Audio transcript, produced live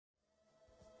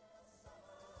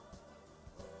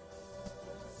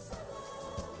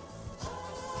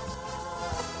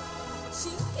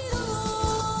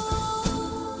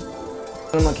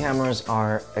Cinema cameras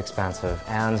are expensive,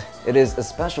 and it is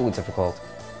especially difficult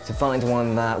to find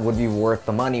one that would be worth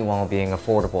the money while being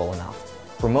affordable enough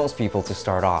for most people to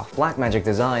start off. Blackmagic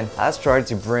Design has tried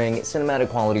to bring cinematic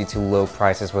quality to low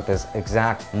prices with this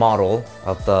exact model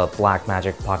of the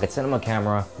Blackmagic Pocket Cinema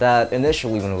camera that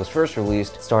initially, when it was first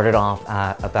released, started off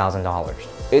at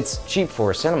 $1,000. It's cheap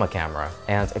for a cinema camera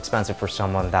and expensive for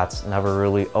someone that's never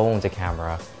really owned a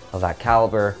camera of that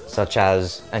caliber, such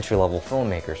as entry-level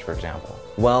filmmakers, for example.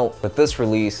 Well, with this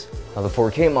release of the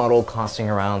 4K model costing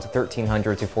around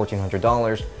 $1,300 to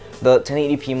 $1,400, the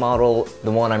 1080p model,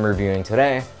 the one I'm reviewing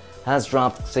today, has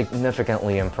dropped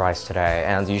significantly in price today,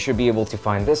 and you should be able to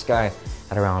find this guy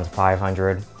at around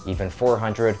 $500, even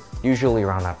 $400, usually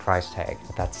around that price tag.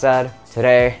 With that said,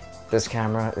 today, this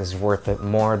camera is worth it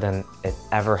more than it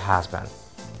ever has been,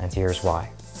 and here's why.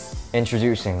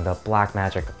 Introducing the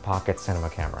Blackmagic Pocket Cinema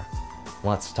camera.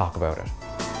 Let's talk about it.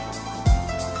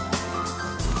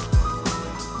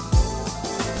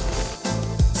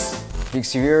 The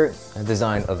exterior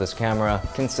design of this camera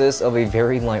consists of a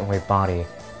very lightweight body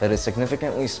that is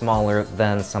significantly smaller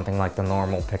than something like the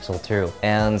normal Pixel 2.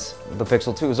 And the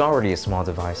Pixel 2 is already a small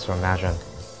device, so imagine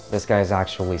this guy is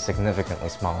actually significantly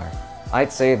smaller.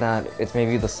 I'd say that it's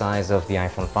maybe the size of the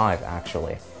iPhone 5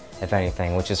 actually, if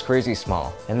anything, which is crazy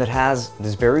small. And it has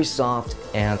this very soft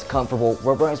and comfortable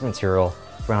rubberized material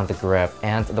around the grip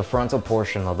and the frontal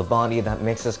portion of the body that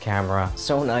makes this camera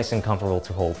so nice and comfortable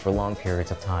to hold for long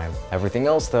periods of time. Everything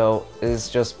else though is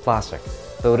just plastic,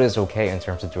 though it is okay in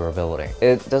terms of durability.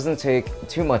 It doesn't take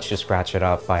too much to scratch it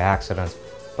up by accident,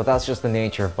 but that's just the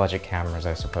nature of budget cameras,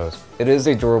 I suppose. It is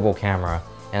a durable camera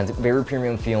and very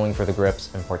premium feeling for the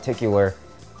grips in particular,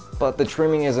 but the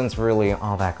trimming isn't really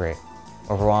all that great.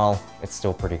 Overall, it's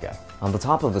still pretty good. On the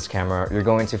top of this camera, you're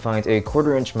going to find a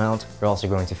 1/4-inch mount. You're also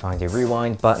going to find a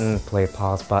rewind button, play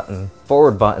pause button,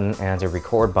 forward button, and a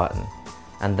record button.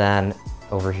 And then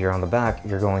over here on the back,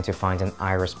 you're going to find an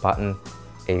iris button,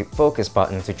 a focus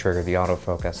button to trigger the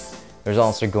autofocus. There's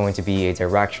also going to be a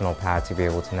directional pad to be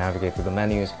able to navigate through the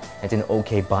menus and an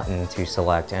OK button to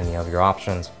select any of your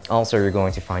options. Also, you're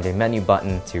going to find a menu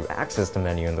button to access the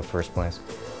menu in the first place.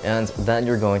 And then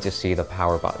you're going to see the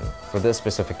power button. For this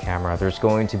specific camera, there's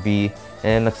going to be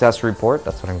an accessory port,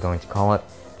 that's what I'm going to call it.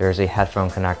 There's a headphone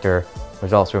connector,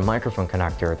 there's also a microphone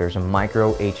connector, there's a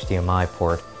micro HDMI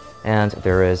port, and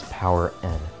there is power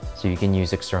in. So you can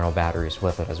use external batteries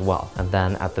with it as well. And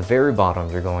then at the very bottom,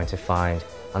 you're going to find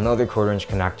another 1/4-inch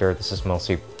connector. This is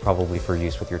mostly probably for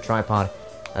use with your tripod.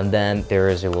 And then there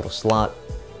is a little slot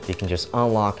you can just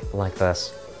unlock like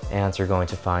this. And you're going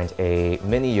to find a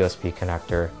mini USB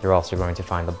connector. You're also going to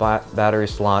find the battery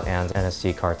slot and an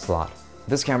SD card slot.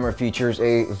 This camera features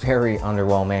a very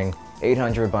underwhelming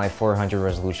 800 by 400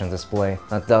 resolution display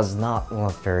that does not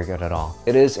look very good at all.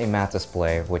 It is a matte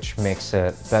display, which makes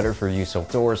it better for use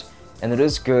outdoors, and it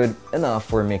is good enough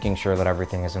for making sure that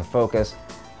everything is in focus.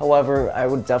 However, I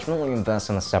would definitely invest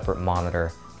in a separate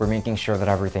monitor for making sure that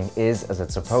everything is as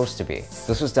it's supposed to be.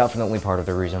 This was definitely part of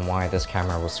the reason why this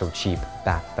camera was so cheap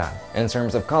back then. In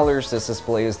terms of colors, this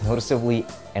display is noticeably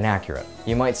inaccurate.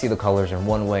 You might see the colors in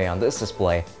one way on this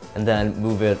display, and then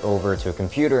move it over to a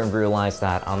computer and realize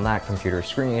that on that computer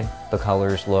screen, the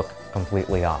colors look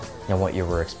completely off than what you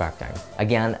were expecting.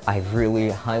 Again, I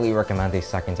really highly recommend a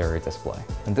secondary display.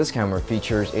 And this camera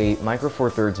features a micro four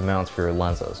thirds mount for your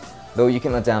lenses, though you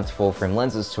can adapt full frame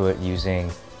lenses to it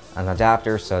using an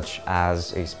adapter such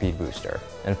as a speed booster.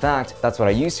 In fact, that's what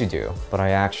I used to do, but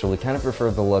I actually kind of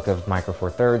prefer the look of micro four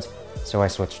thirds, so I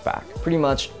switched back. Pretty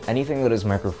much anything that is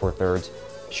micro four thirds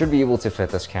should be able to fit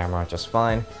this camera just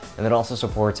fine, and it also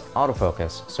supports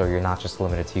autofocus, so you're not just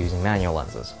limited to using manual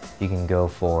lenses. You can go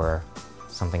for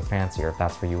something fancier if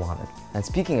that's what you wanted. And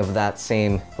speaking of that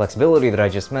same flexibility that I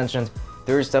just mentioned,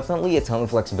 there is definitely a ton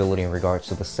of flexibility in regards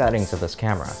to the settings of this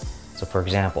camera. So for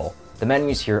example, the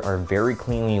menus here are very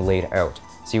cleanly laid out,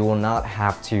 so you will not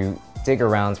have to dig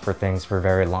around for things for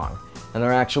very long, and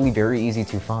they're actually very easy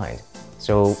to find.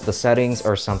 So the settings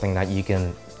are something that you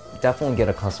can definitely get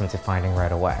accustomed to finding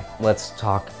right away. Let's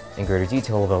talk in greater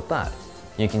detail about that.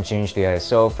 You can change the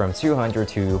ISO from 200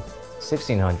 to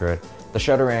 1600, the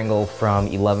shutter angle from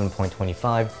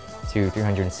 11.25 to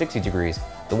 360 degrees,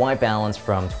 the white balance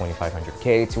from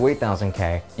 2500K to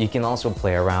 8000K. You can also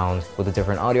play around with the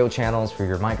different audio channels for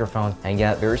your microphone and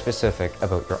get very specific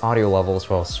about your audio levels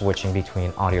while switching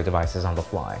between audio devices on the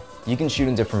fly. You can shoot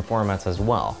in different formats as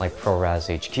well, like ProRes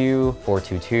HQ,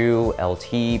 422,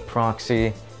 LT,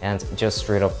 Proxy, and just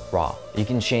straight up RAW. You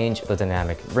can change the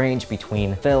dynamic range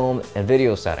between film and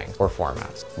video settings or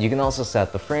formats. You can also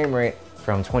set the frame rate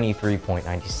from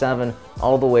 23.97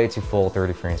 all the way to full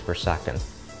 30 frames per second.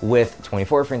 with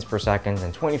 24 frames per second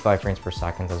and 25 frames per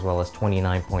second, as well as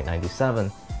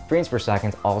 29.97 frames per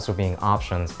second also being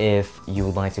options if you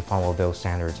would like to follow those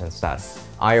standards instead.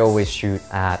 I always shoot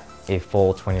at a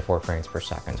full 24 frames per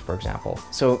second, for example.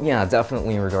 So yeah,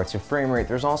 definitely in regards to frame rate,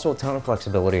 there's also a ton of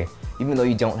flexibility, even though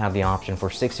you don't have the option for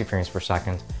 60 frames per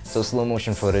second, so slow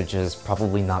motion footage is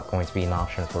probably not going to be an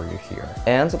option for you here.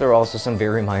 And there are also some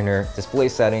very minor display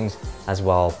settings as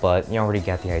well, but you already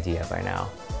get the idea by now.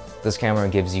 This camera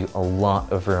gives you a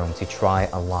lot of room to try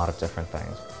a lot of different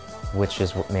things, which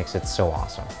is what makes it so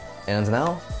awesome. And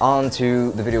now, on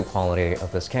to the video quality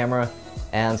of this camera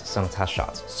and some test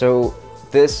shots. So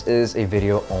this is a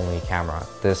video-only camera.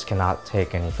 This cannot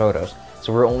take any photos,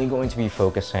 so we're only going to be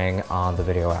focusing on the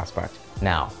video aspect.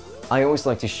 Now, I always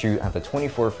like to shoot at the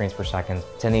 24 frames per second,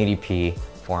 1080p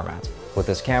format, with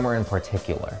this camera in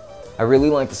particular. I really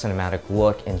like the cinematic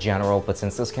look in general, but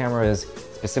since this camera is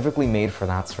specifically made for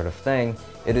that sort of thing,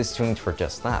 it is tuned for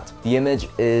just that. The image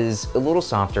is a little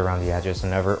softer around the edges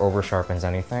and never over sharpens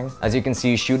anything. As you can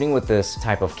see, shooting with this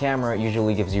type of camera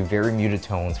usually gives you very muted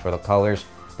tones for the colors,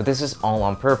 but this is all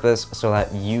on purpose so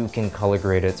that you can color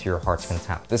grade it to your heart's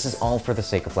content. This is all for the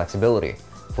sake of flexibility.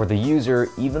 For the user,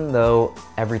 even though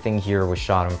everything here was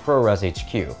shot in ProRes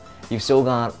HQ, you've still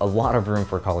got a lot of room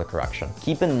for color correction.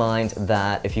 Keep in mind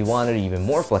that if you wanted even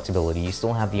more flexibility, you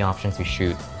still have the option to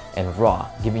shoot in RAW,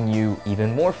 giving you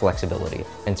even more flexibility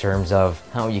in terms of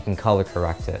how you can color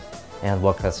correct it and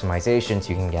what customizations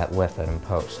you can get with it in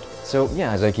post. So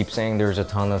yeah, as I keep saying, there's a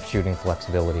ton of shooting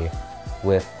flexibility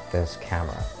with this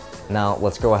camera. Now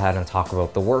let's go ahead and talk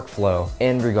about the workflow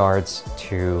in regards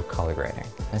to color grading.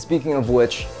 And speaking of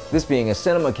which, this being a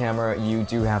cinema camera, you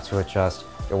do have to adjust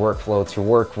your workflow to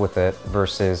work with it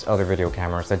versus other video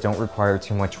cameras that don't require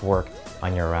too much work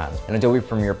on your end. In Adobe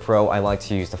Premiere Pro, I like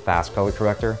to use the fast color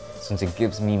corrector since it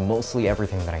gives me mostly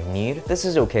everything that I need. This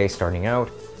is okay starting out,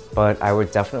 but I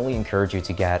would definitely encourage you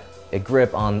to get a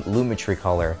grip on Lumetri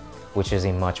Color, which is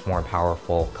a much more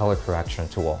powerful color correction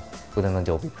tool within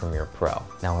Adobe Premiere Pro.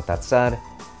 Now with that said,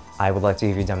 I would like to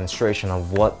give you a demonstration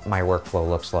of what my workflow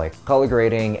looks like, color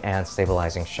grading and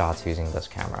stabilizing shots using this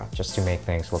camera, just to make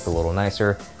things look a little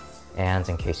nicer and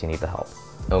in case you need the help.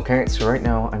 Okay, so right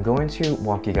now I'm going to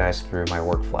walk you guys through my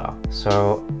workflow.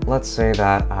 So let's say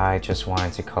that I just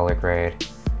wanted to color grade.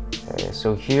 Okay,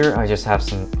 so here I just have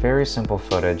some very simple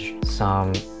footage,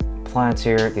 some plants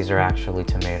here. These are actually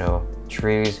tomato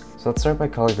trees. So let's start by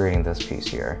color grading this piece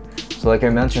here. So like I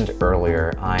mentioned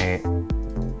earlier, I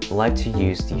like to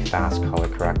use the fast color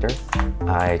corrector.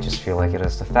 I just feel like it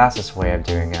is the fastest way of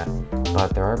doing it, but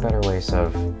there are better ways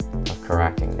of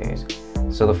correcting these.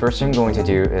 So the first thing I'm going to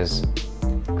do is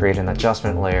create an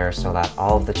adjustment layer so that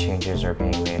all of the changes are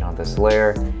being made on this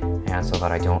layer and so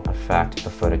that I don't affect the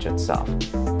footage itself.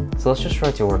 So let's just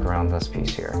try to work around this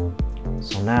piece here.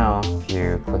 So now if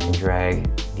you click and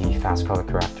drag the fast color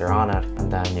corrector on it,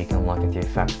 and then you can look at the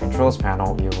effects controls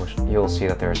panel, you'll see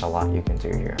that there's a lot you can do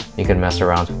here. You can mess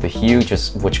around with the hue,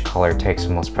 just which color takes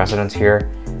the most precedence here.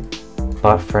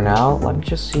 But for now, let me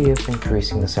just see if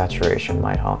increasing the saturation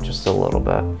might help just a little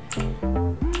bit.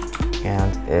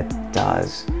 And it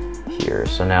does here.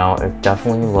 So now it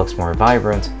definitely looks more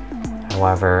vibrant.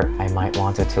 However, I might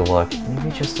want it to look maybe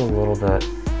just a little bit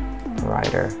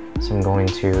brighter. So I'm going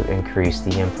to increase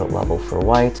the input level for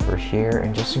white for here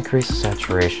and just increase the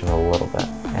saturation a little bit.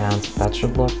 And that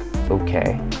should look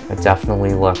okay. It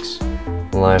definitely looks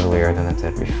livelier than it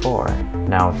did before.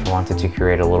 Now, if I wanted to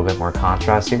create a little bit more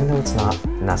contrast, even though it's not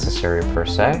necessary per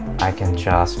se, I can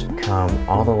just come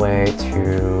all the way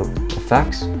to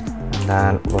effects and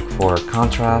then look for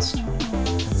contrast,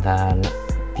 and then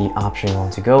the option you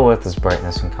want to go with is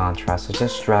brightness and contrast. So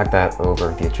just drag that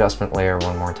over the adjustment layer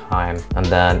one more time, and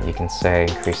then you can say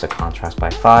increase the contrast by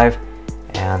 5,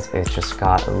 and it just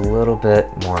got a little bit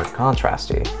more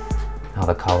contrasty. Now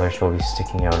the colors will be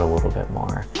sticking out a little bit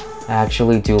more. I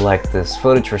actually do like this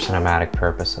footage for cinematic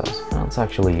purposes. Let's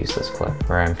actually use this clip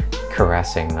where I'm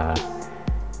caressing the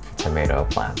tomato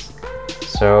plants.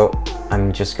 So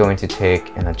I'm just going to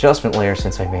take an adjustment layer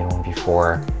since I made one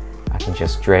before. I can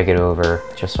just drag it over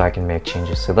just so I can make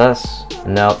changes to this.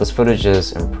 Now this footage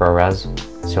is in ProRes,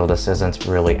 so this isn't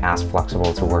really as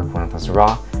flexible to work with as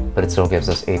RAW, but it still gives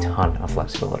us a ton of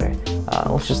flexibility.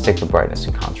 Let's just take the brightness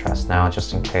and contrast now,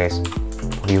 just in case.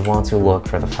 We want to look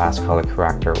for the fast color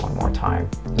corrector one more time.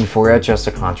 Before I adjust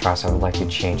the contrast, I would like to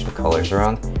change the colors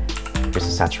around. Increase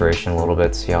the saturation a little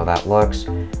bit, see how that looks.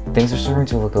 Things are starting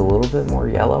to look a little bit more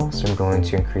yellow, so I'm going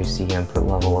to increase the input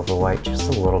level of the white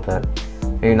just a little bit.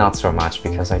 Maybe not so much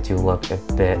because I do look a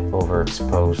bit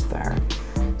overexposed there.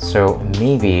 So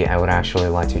maybe I would actually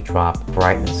like to drop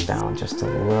brightness down just a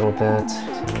little bit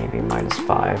to maybe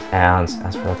 -5. And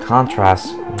as for the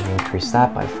contrast, maybe increase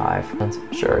that by 5. And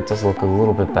sure, it does look a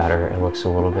little bit better. It looks a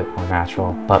little bit more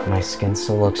natural, but my skin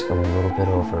still looks a little bit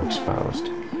overexposed.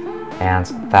 And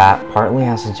that partly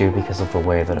has to do because of the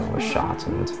way that it was shot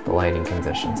and the lighting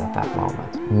conditions at that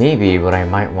moment. Maybe what I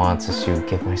might want is to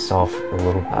give myself a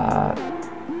little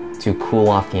to cool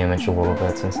off the image a little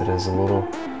bit, since it is a little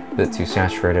bit too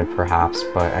saturated perhaps,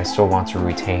 but I still want to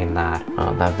retain that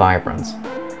vibrance.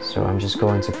 So I'm just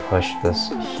going to push this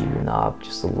hue knob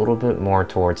just a little bit more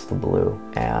towards the blue,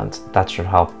 and that should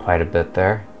help quite a bit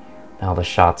there. Now the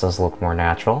shot does look more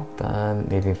natural. Then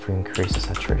maybe if we increase the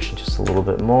saturation just a little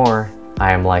bit more,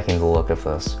 I am liking the look of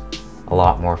this a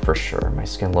lot more for sure. My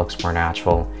skin looks more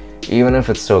natural, even if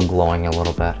it's still glowing a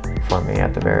little bit, for me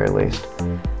at the very least.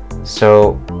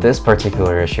 So this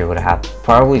particular issue would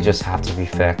probably just have to be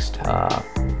fixed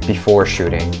before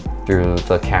shooting through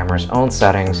the camera's own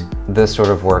settings. This sort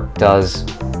of work does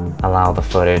allow the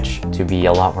footage to be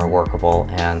a lot more workable,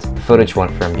 and the footage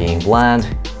went from being bland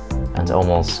and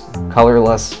almost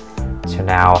colorless to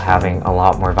now having a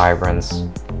lot more vibrance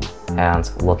and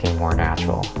looking more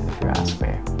natural, if you ask me.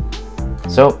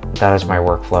 So that is my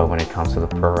workflow when it comes to the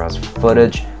ProRes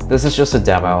footage. This is just a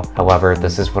demo, however,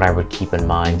 this is what I would keep in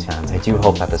mind, and I do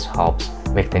hope that this helps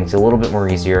make things a little bit more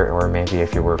easier, or maybe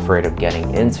if you were afraid of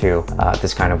getting into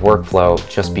this kind of workflow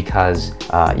just because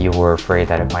you were afraid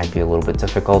that it might be a little bit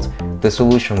difficult, the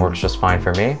solution works just fine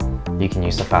for me. You can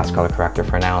use the fast color corrector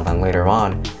for now, and then later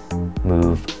on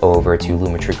move over to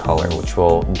Lumetri Color, which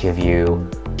will give you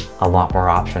a lot more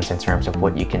options in terms of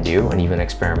what you can do and even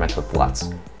experiment with LUTs.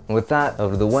 With that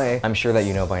out of the way, I'm sure that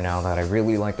you know by now that I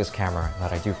really like this camera,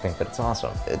 that I do think that it's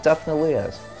awesome. It definitely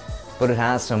is. But it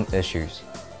has some issues.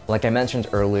 Like I mentioned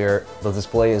earlier, the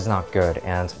display is not good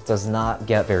and does not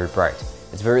get very bright.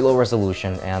 It's very low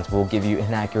resolution and will give you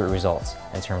inaccurate results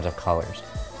in terms of colors.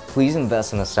 Please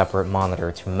invest in a separate monitor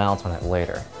to mount on it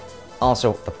later.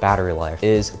 Also, the battery life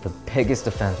is the biggest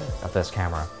offender of this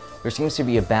camera. There seems to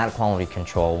be a bad quality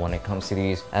control when it comes to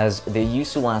these, as they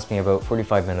used to last me about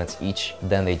 45 minutes each,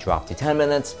 then they dropped to 10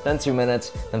 minutes, then 2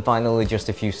 minutes, then finally just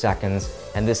a few seconds,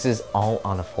 and this is all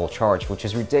on a full charge, which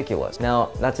is ridiculous. Now,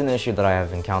 that's an issue that I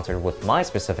have encountered with my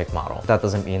specific model. That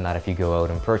doesn't mean that if you go out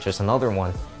and purchase another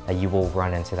one, that you will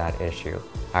run into that issue.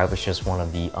 I was just one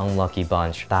of the unlucky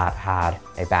bunch that had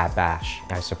a bad bash,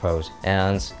 I suppose,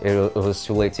 and it was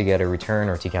too late to get a return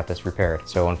or to get this repaired.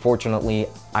 So unfortunately,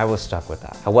 I was stuck with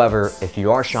that. However, if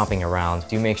you are shopping around,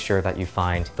 do make sure that you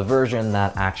find the version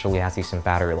that actually has decent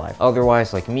battery life.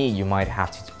 Otherwise, like me, you might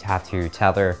have to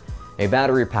tether a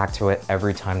battery pack to it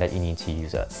every time that you need to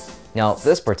use it. Now,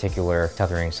 this particular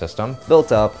tethering system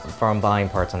built up from buying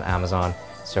parts on Amazon.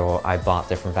 So I bought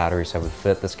different batteries that would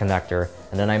fit this connector,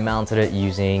 and then I mounted it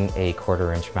using a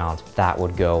 1/4" mount that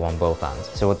would go on both ends.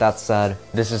 So with that said,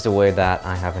 this is the way that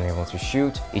I have been able to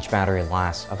shoot. Each battery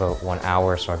lasts about 1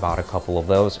 hour, so I bought a couple of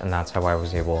those, and that's how I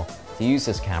was able to use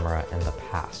this camera in the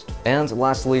past. And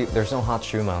lastly, there's no hot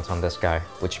shoe mount on this guy,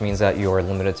 which means that you are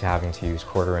limited to having to use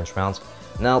 1/4" mounts.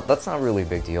 Now, that's not really a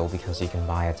big deal because you can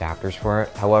buy adapters for it.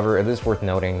 However, it is worth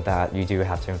noting that you do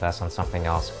have to invest on something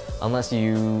else, unless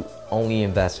you only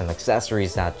invest in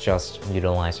accessories that just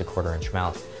utilize a 1/4"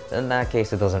 mount. In that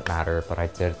case, it doesn't matter, but I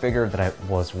did figure that it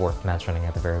was worth mentioning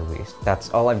at the very least. That's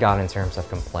all I've got in terms of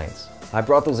complaints. I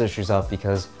brought those issues up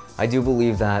because I do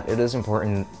believe that it is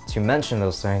important to mention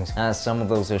those things, as some of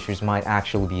those issues might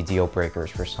actually be deal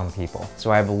breakers for some people. So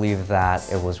I believe that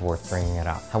it was worth bringing it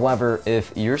up. However,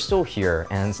 if you're still here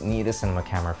and need a cinema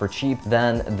camera for cheap,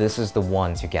 then this is the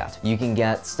one to get. You can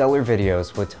get stellar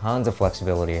videos with tons of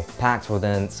flexibility packed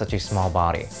within such a small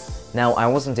body. Now, I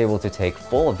wasn't able to take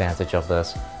full advantage of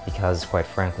this because, quite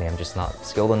frankly, I'm just not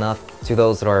skilled enough. To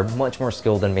those that are much more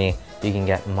skilled than me, you can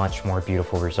get much more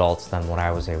beautiful results than what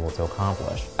I was able to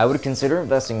accomplish. I would consider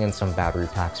investing in some battery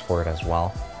packs for it as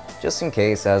well, just in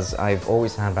case, as I've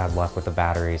always had bad luck with the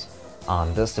batteries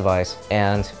on this device.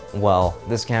 And, well,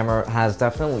 this camera has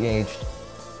definitely aged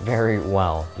very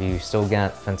well. You still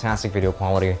get fantastic video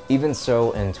quality, even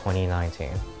so in 2019.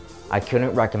 I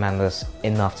couldn't recommend this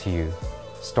enough to you,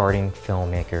 starting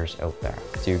filmmakers out there.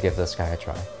 Do give this guy a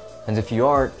try. And if you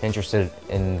are interested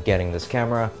in getting this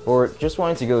camera, or just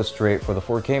wanting to go straight for the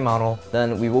 4K model,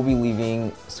 then we will be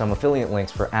leaving some affiliate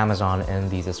links for Amazon in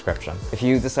the description. If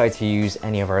you decide to use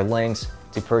any of our links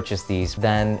to purchase these,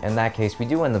 then in that case, we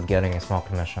do end up getting a small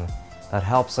commission. That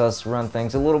helps us run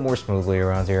things a little more smoothly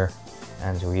around here,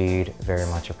 and we'd very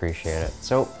much appreciate it.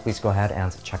 So please go ahead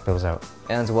and check those out.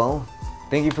 And well,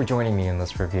 thank you for joining me in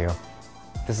this review.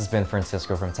 This has been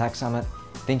Francisco from Tech Summit,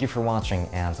 Thank you for watching,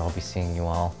 and I'll be seeing you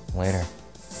all later.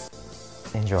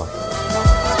 Enjoy.